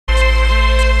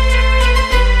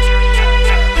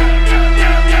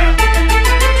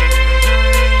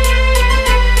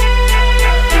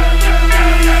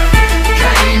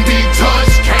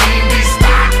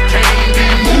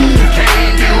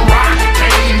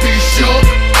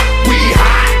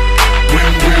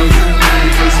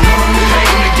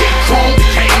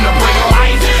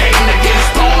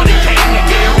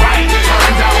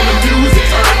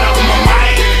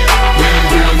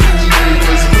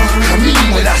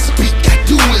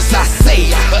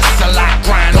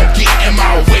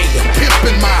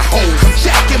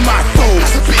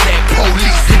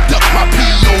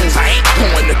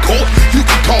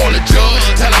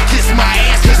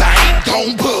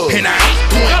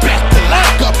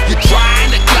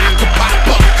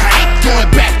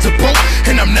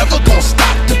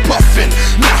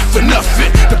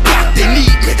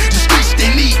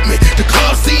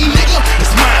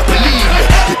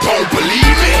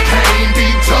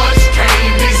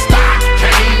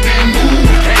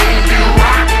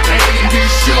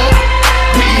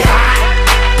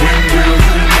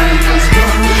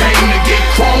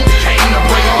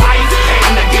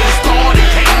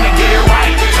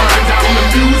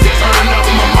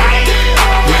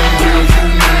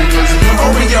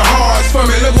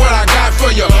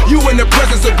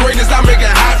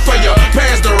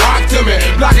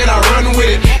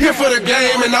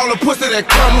that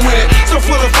come with it. So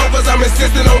full of focus, I'm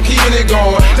insisting on keeping it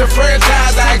going. The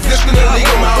franchise, I exist in a league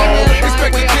of my own.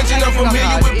 Expect attention, I'm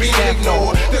familiar with being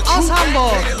ignored. Aus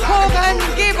Hamburg, Khoren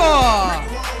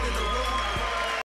Gevor.